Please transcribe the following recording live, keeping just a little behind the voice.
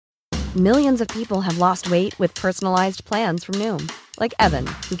Millions of people have lost weight with personalized plans from Noom. Like Evan,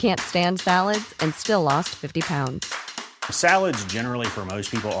 who can't stand salads and still lost 50 pounds. Salads generally for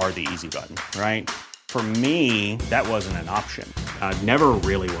most people are the easy button, right? For me, that wasn't an option. I never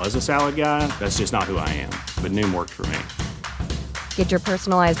really was a salad guy. That's just not who I am. But Noom worked for me. Get your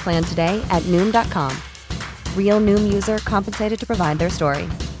personalized plan today at Noom.com. Real Noom user compensated to provide their story.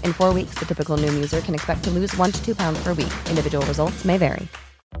 In 4 weeks, the typical Noom user can expect to lose 1 to 2 pounds per week. Individual results may vary.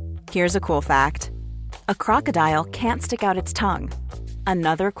 Here's a cool fact. A crocodile can't stick out its tongue.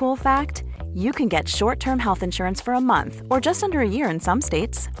 Another cool fact, you can get short-term health insurance for a month or just under a year in some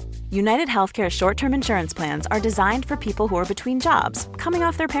states. United Healthcare short-term insurance plans are designed for people who are between jobs, coming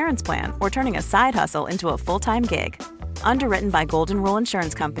off their parents' plan, or turning a side hustle into a full-time gig. Underwritten by Golden Rule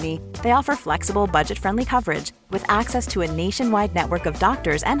Insurance Company, they offer flexible, budget-friendly coverage with access to a nationwide network of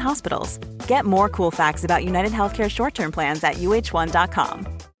doctors and hospitals. Get more cool facts about United Healthcare short-term plans at uh1.com.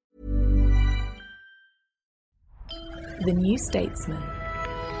 The New Statesman.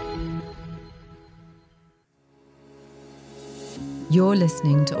 You're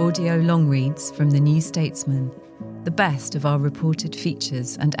listening to audio long reads from The New Statesman, the best of our reported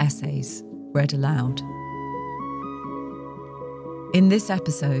features and essays, read aloud. In this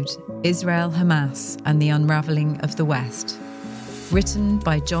episode, Israel, Hamas and the Unravelling of the West, written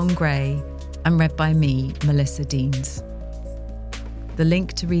by John Gray and read by me, Melissa Deans. The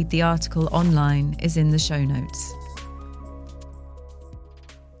link to read the article online is in the show notes.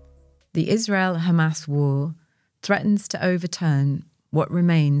 The Israel-Hamas war threatens to overturn what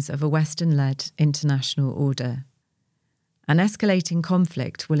remains of a Western-led international order. An escalating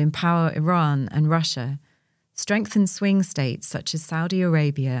conflict will empower Iran and Russia, strengthen swing states such as Saudi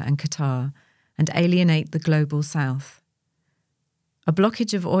Arabia and Qatar, and alienate the global south. A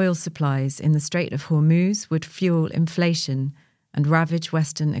blockage of oil supplies in the Strait of Hormuz would fuel inflation and ravage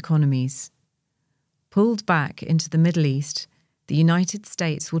Western economies. Pulled back into the Middle East, the United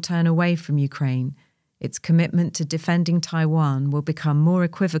States will turn away from Ukraine, its commitment to defending Taiwan will become more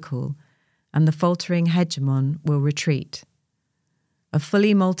equivocal, and the faltering hegemon will retreat. A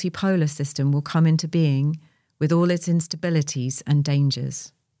fully multipolar system will come into being with all its instabilities and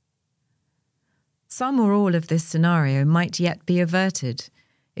dangers. Some or all of this scenario might yet be averted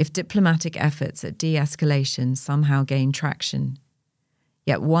if diplomatic efforts at de-escalation somehow gain traction.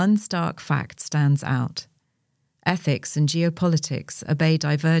 Yet one stark fact stands out. Ethics and geopolitics obey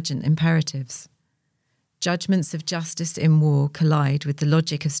divergent imperatives. Judgments of justice in war collide with the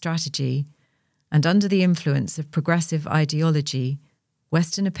logic of strategy, and under the influence of progressive ideology,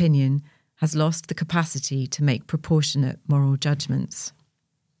 Western opinion has lost the capacity to make proportionate moral judgments.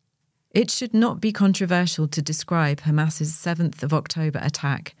 It should not be controversial to describe Hamas's 7th of October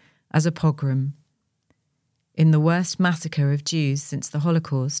attack as a pogrom. In the worst massacre of Jews since the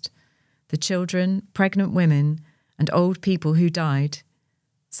Holocaust, the children, pregnant women, and old people who died,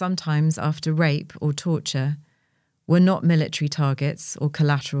 sometimes after rape or torture, were not military targets or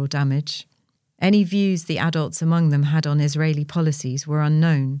collateral damage. Any views the adults among them had on Israeli policies were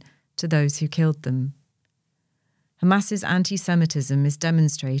unknown to those who killed them. Hamas's anti-Semitism is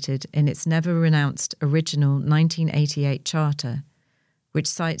demonstrated in its never-renounced original 1988 charter, which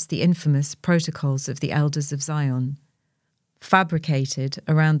cites the infamous Protocols of the Elders of Zion, fabricated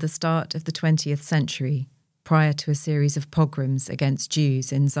around the start of the 20th century, prior to a series of pogroms against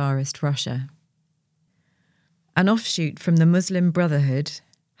Jews in Tsarist Russia. An offshoot from the Muslim Brotherhood,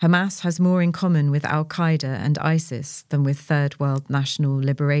 Hamas has more in common with Al-Qaeda and ISIS than with Third World national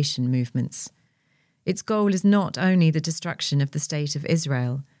liberation movements. Its goal is not only the destruction of the State of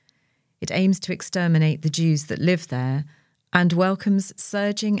Israel, it aims to exterminate the Jews that live there and welcomes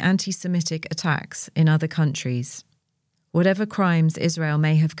surging anti-Semitic attacks in other countries. Whatever crimes Israel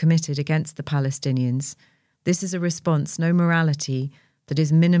may have committed against the Palestinians, this is a response no morality that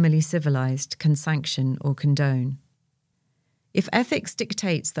is minimally civilized can sanction or condone. If ethics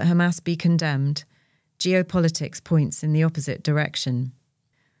dictates that Hamas be condemned, geopolitics points in the opposite direction.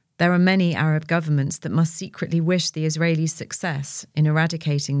 There are many Arab governments that must secretly wish the Israelis success in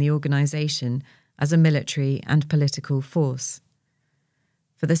eradicating the organization as a military and political force.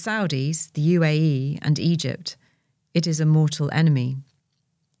 For the Saudis, the UAE, and Egypt, it is a mortal enemy.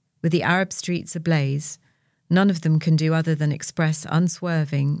 With the Arab streets ablaze, none of them can do other than express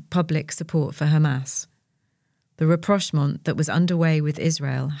unswerving public support for Hamas. The rapprochement that was underway with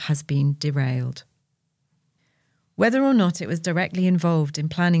Israel has been derailed. Whether or not it was directly involved in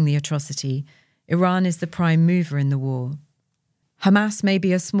planning the atrocity, Iran is the prime mover in the war. Hamas may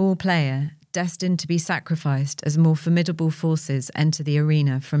be a small player, destined to be sacrificed as more formidable forces enter the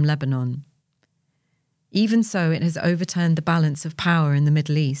arena from Lebanon. Even so, it has overturned the balance of power in the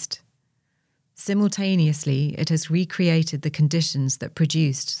Middle East. Simultaneously, it has recreated the conditions that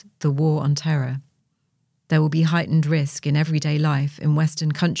produced the war on terror. There will be heightened risk in everyday life in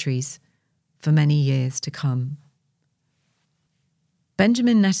Western countries for many years to come.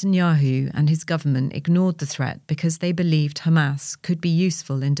 Benjamin Netanyahu and his government ignored the threat because they believed Hamas could be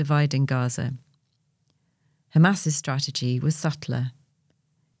useful in dividing Gaza. Hamas's strategy was subtler.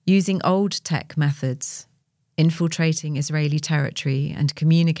 Using old tech methods, infiltrating Israeli territory and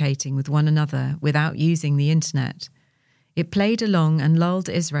communicating with one another without using the internet, it played along and lulled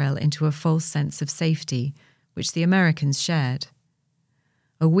Israel into a false sense of safety, which the Americans shared.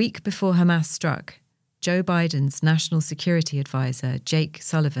 A week before Hamas struck, Joe Biden's national security advisor, Jake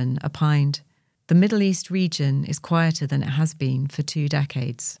Sullivan, opined, "The Middle East region is quieter than it has been for 2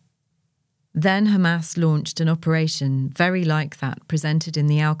 decades." Then Hamas launched an operation very like that presented in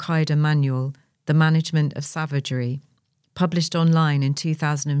the Al-Qaeda manual, The Management of Savagery, published online in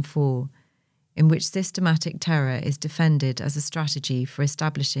 2004, in which systematic terror is defended as a strategy for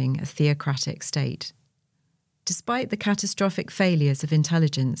establishing a theocratic state. Despite the catastrophic failures of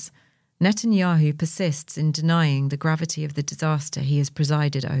intelligence, Netanyahu persists in denying the gravity of the disaster he has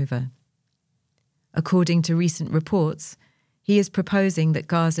presided over. According to recent reports, he is proposing that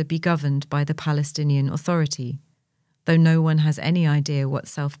Gaza be governed by the Palestinian Authority, though no one has any idea what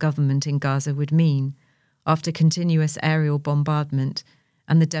self-government in Gaza would mean after continuous aerial bombardment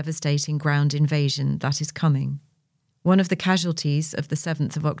and the devastating ground invasion that is coming. One of the casualties of the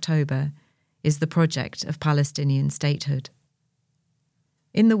 7th of October is the project of Palestinian statehood.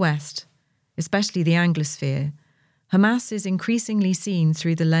 In the West, especially the Anglosphere, Hamas is increasingly seen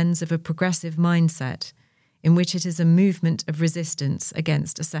through the lens of a progressive mindset in which it is a movement of resistance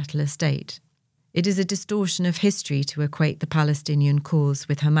against a settler state. It is a distortion of history to equate the Palestinian cause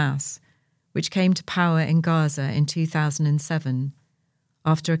with Hamas, which came to power in Gaza in 2007,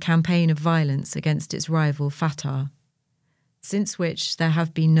 after a campaign of violence against its rival Fatah, since which there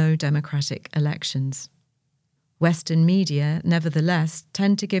have been no democratic elections. Western media, nevertheless,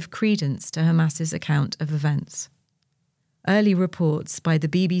 tend to give credence to Hamas's account of events. Early reports by the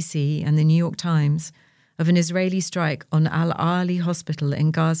BBC and the New York Times of an Israeli strike on Al-Ali Hospital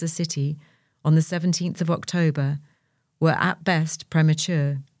in Gaza City on the 17th of October were at best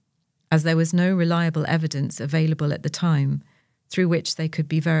premature, as there was no reliable evidence available at the time through which they could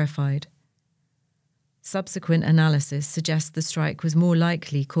be verified. Subsequent analysis suggests the strike was more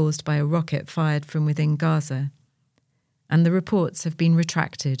likely caused by a rocket fired from within Gaza, and the reports have been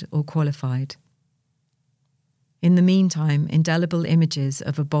retracted or qualified. In the meantime, indelible images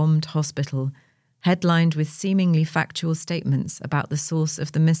of a bombed hospital, headlined with seemingly factual statements about the source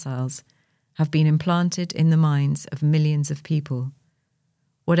of the missiles, have been implanted in the minds of millions of people.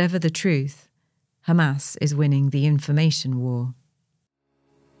 Whatever the truth, Hamas is winning the information war.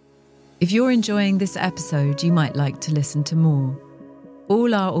 If you're enjoying this episode, you might like to listen to more.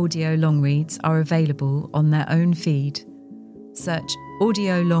 All our audio long reads are available on their own feed. Search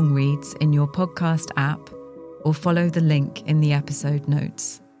Audio Long Reads in your podcast app or follow the link in the episode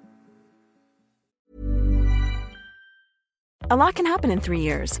notes. A lot can happen in 3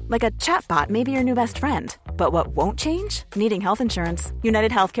 years, like a chatbot may be your new best friend. But what won't change? Needing health insurance.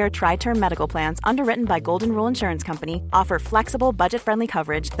 United Healthcare Tri-Term Medical Plans, underwritten by Golden Rule Insurance Company, offer flexible, budget-friendly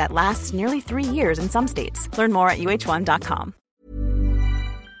coverage that lasts nearly 3 years in some states. Learn more at uh1.com.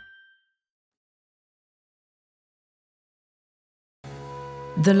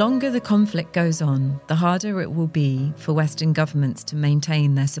 The longer the conflict goes on, the harder it will be for Western governments to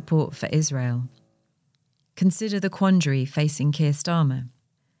maintain their support for Israel. Consider the quandary facing Keir Starmer.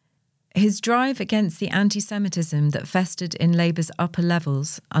 His drive against the anti-Semitism that festered in Labour's upper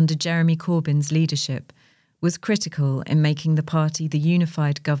levels under Jeremy Corbyn's leadership was critical in making the party the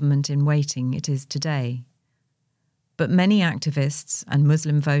unified government in waiting it is today. But many activists and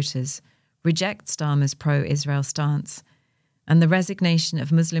Muslim voters reject Starmer's pro-Israel stance, and the resignation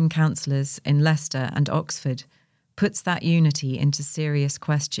of Muslim councillors in Leicester and Oxford puts that unity into serious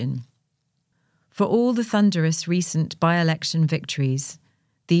question. For all the thunderous recent by-election victories,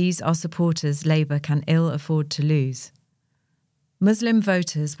 these are supporters Labour can ill afford to lose. Muslim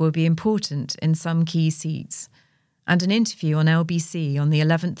voters will be important in some key seats, and an interview on LBC on the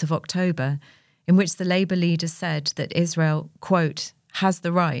 11th of October in which the Labour leader said that Israel, quote, has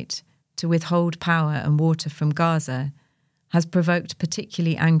the right to withhold power and water from Gaza, has provoked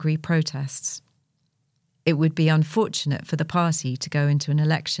particularly angry protests. It would be unfortunate for the party to go into an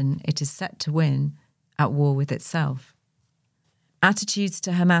election it is set to win at war with itself. Attitudes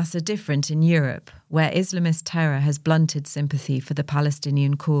to Hamas are different in Europe, where Islamist terror has blunted sympathy for the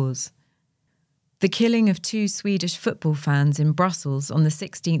Palestinian cause. The killing of 2 Swedish football fans in Brussels on the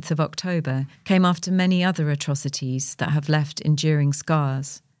 16th of October came after many other atrocities that have left enduring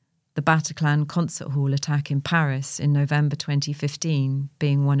scars, the Bataclan concert hall attack in Paris in November 2015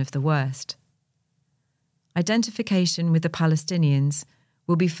 being one of the worst. Identification with the Palestinians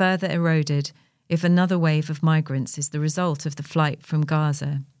will be further eroded if another wave of migrants is the result of the flight from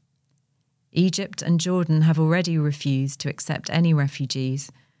Gaza. Egypt and Jordan have already refused to accept any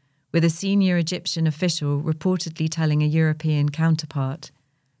refugees, with a senior Egyptian official reportedly telling a European counterpart,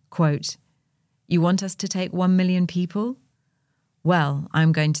 quote, "You want us to take 1 million people? Well,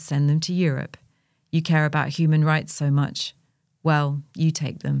 I'm going to send them to Europe. You care about human rights so much. Well, you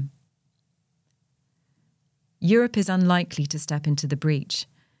take them." Europe is unlikely to step into the breach.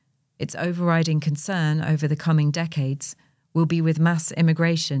 Its overriding concern over the coming decades will be with mass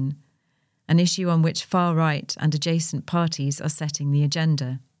immigration, an issue on which far-right and adjacent parties are setting the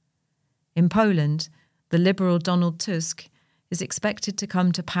agenda. In Poland, the liberal Donald Tusk is expected to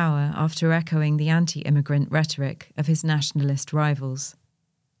come to power after echoing the anti-immigrant rhetoric of his nationalist rivals.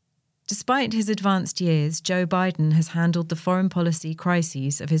 Despite his advanced years, Joe Biden has handled the foreign policy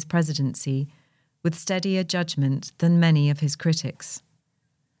crises of his presidency with steadier judgment than many of his critics.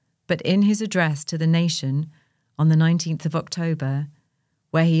 But in his address to the nation on the 19th of October,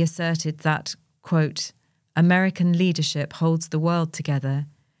 where he asserted that, quote, "American leadership holds the world together,"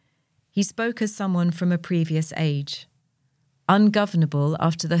 he spoke as someone from a previous age. Ungovernable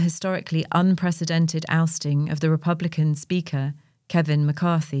after the historically unprecedented ousting of the Republican Speaker, Kevin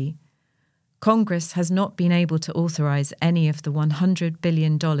McCarthy, Congress has not been able to authorize any of the $100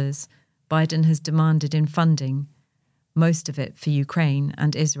 billion Biden has demanded in funding, most of it for Ukraine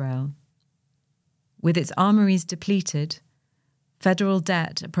and Israel. With its armories depleted, federal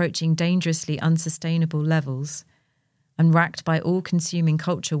debt approaching dangerously unsustainable levels, and racked by all-consuming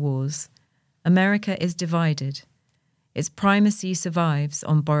culture wars, America is divided. Its primacy survives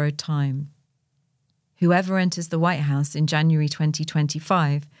on borrowed time. Whoever enters the White House in January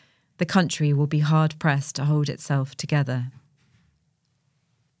 2025, the country will be hard-pressed to hold itself together.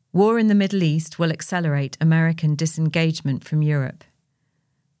 War in the Middle East will accelerate American disengagement from Europe.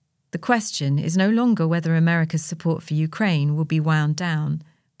 The question is no longer whether America's support for Ukraine will be wound down,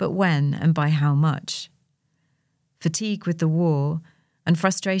 but when and by how much. Fatigue with the war and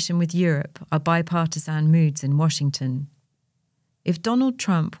frustration with Europe are bipartisan moods in Washington. If Donald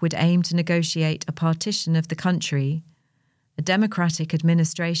Trump would aim to negotiate a partition of the country, a Democratic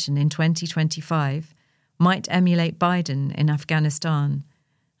administration in 2025 might emulate Biden in Afghanistan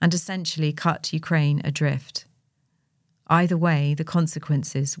and essentially cut Ukraine adrift. Either way, the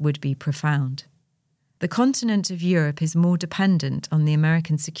consequences would be profound. The continent of Europe is more dependent on the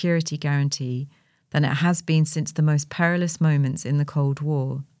American security guarantee than it has been since the most perilous moments in the Cold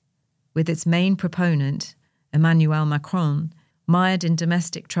War. With its main proponent, Emmanuel Macron, mired in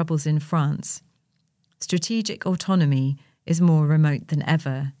domestic troubles in France, strategic autonomy is more remote than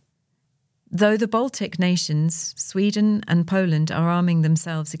ever. Though the Baltic nations, Sweden and Poland, are arming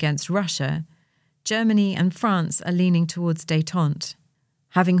themselves against Russia, Germany and France are leaning towards détente.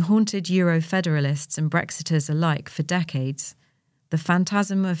 Having haunted Euro-federalists and Brexiters alike for decades, the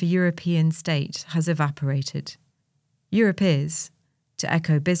phantasm of a European state has evaporated. Europe is, to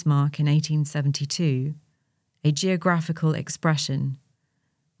echo Bismarck in 1872, a geographical expression,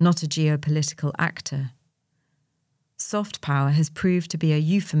 not a geopolitical actor. Soft power has proved to be a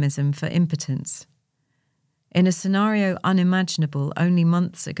euphemism for impotence. In a scenario unimaginable only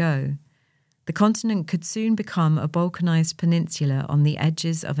months ago, the continent could soon become a balkanized peninsula on the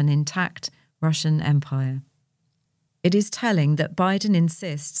edges of an intact Russian empire. It is telling that Biden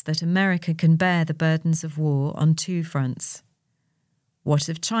insists that America can bear the burdens of war on 2 fronts. What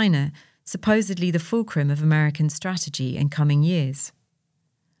of China, supposedly the fulcrum of American strategy in coming years?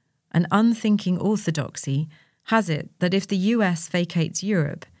 An unthinking orthodoxy has it that if the US vacates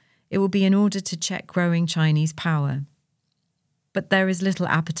Europe, it will be in order to check growing Chinese power. But there is little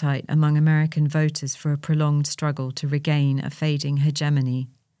appetite among American voters for a prolonged struggle to regain a fading hegemony.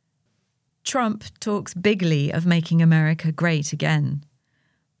 Trump talks bigly of making America great again.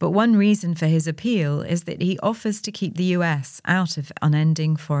 But one reason for his appeal is that he offers to keep the US out of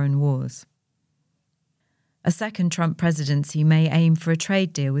unending foreign wars. A second Trump presidency may aim for a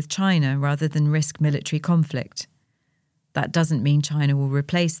trade deal with China rather than risk military conflict. That doesn't mean China will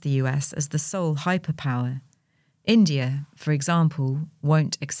replace the US as the sole hyperpower. India, for example,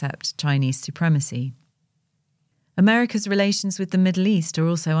 won't accept Chinese supremacy. America's relations with the Middle East are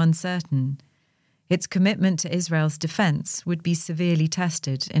also uncertain. Its commitment to Israel's defense would be severely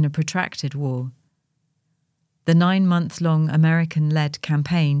tested in a protracted war. the 9-month-long American-led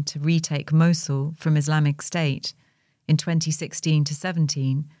campaign to retake Mosul from Islamic State in 2016 to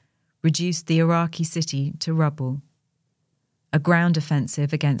 17 reduced the Iraqi city to rubble. A ground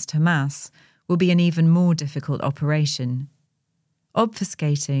offensive against Hamas will be an even more difficult operation.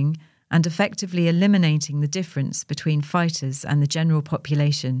 Obfuscating and effectively eliminating the difference between fighters and the general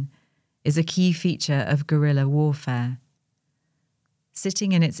population is a key feature of guerrilla warfare.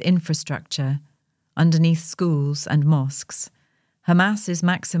 Sitting in its infrastructure, underneath schools and mosques, Hamas is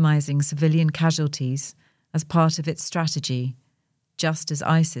maximising civilian casualties as part of its strategy, just as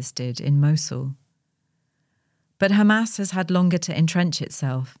ISIS did in Mosul. But Hamas has had longer to entrench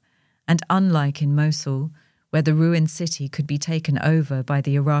itself, and unlike in Mosul, where the ruined city could be taken over by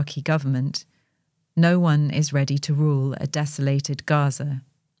the Iraqi government, no one is ready to rule a desolated Gaza.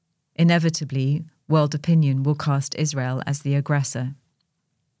 Inevitably, world opinion will cast Israel as the aggressor.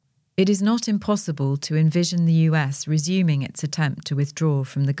 It is not impossible to envision the US resuming its attempt to withdraw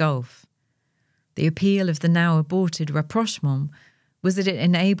from the Gulf. The appeal of the now aborted rapprochement was that it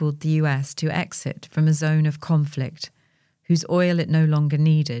enabled the US to exit from a zone of conflict whose oil it no longer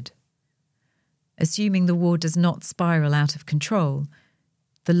needed. Assuming the war does not spiral out of control,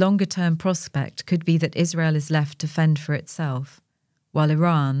 the longer-term prospect could be that Israel is left to fend for itself, while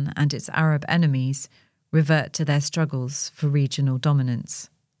Iran and its Arab enemies revert to their struggles for regional dominance.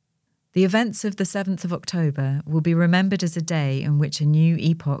 The events of the 7th of October will be remembered as a day in which a new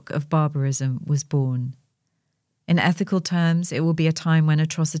epoch of barbarism was born. In ethical terms, it will be a time when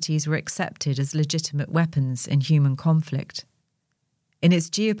atrocities were accepted as legitimate weapons in human conflict. In its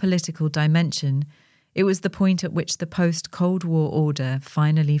geopolitical dimension, it was the point at which the post-Cold War order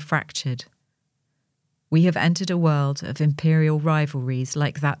finally fractured. We have entered a world of imperial rivalries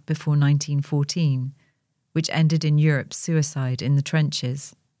like that before 1914, which ended in Europe's suicide in the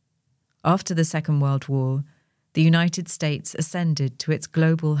trenches. After the Second World War, the United States ascended to its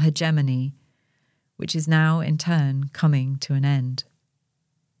global hegemony, which is now in turn coming to an end.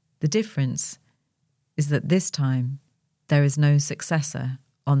 The difference is that this time there is no successor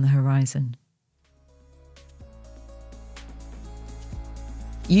on the horizon.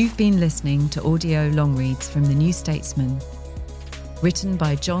 You've been listening to audio long reads from The New Statesman, written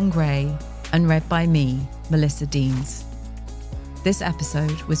by John Gray and read by me, Melissa Deans. This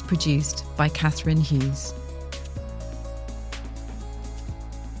episode was produced by Catherine Hughes.